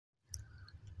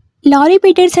Lauri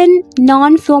Peterson,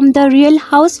 known from The Real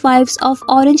Housewives of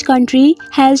Orange County,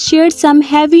 has shared some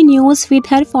heavy news with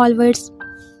her followers.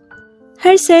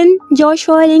 Her son,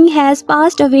 Joshua Ring, has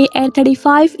passed away at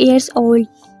 35 years old.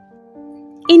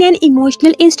 In an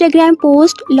emotional Instagram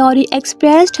post, Lauri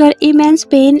expressed her immense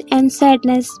pain and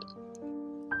sadness.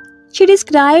 She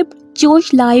described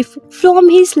Josh's life from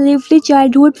his lively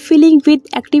childhood filled with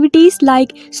activities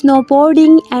like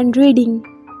snowboarding and reading,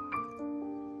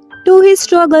 to his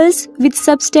struggles with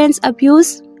substance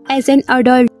abuse as an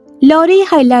adult. Lauri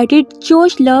highlighted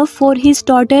Josh's love for his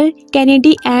daughter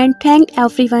Kennedy and thanked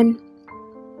everyone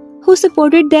who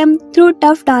supported them through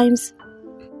tough times.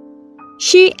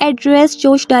 She addressed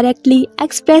Josh directly,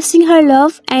 expressing her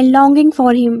love and longing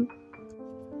for him.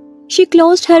 She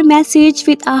closed her message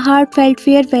with a heartfelt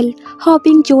farewell,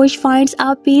 hoping Josh finds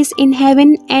a peace in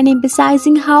heaven and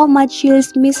emphasizing how much she'll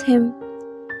miss him.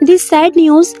 This sad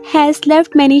news has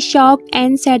left many shocked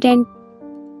and saddened.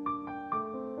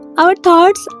 Our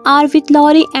thoughts are with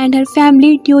Lauri and her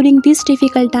family during this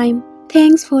difficult time.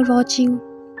 Thanks for watching.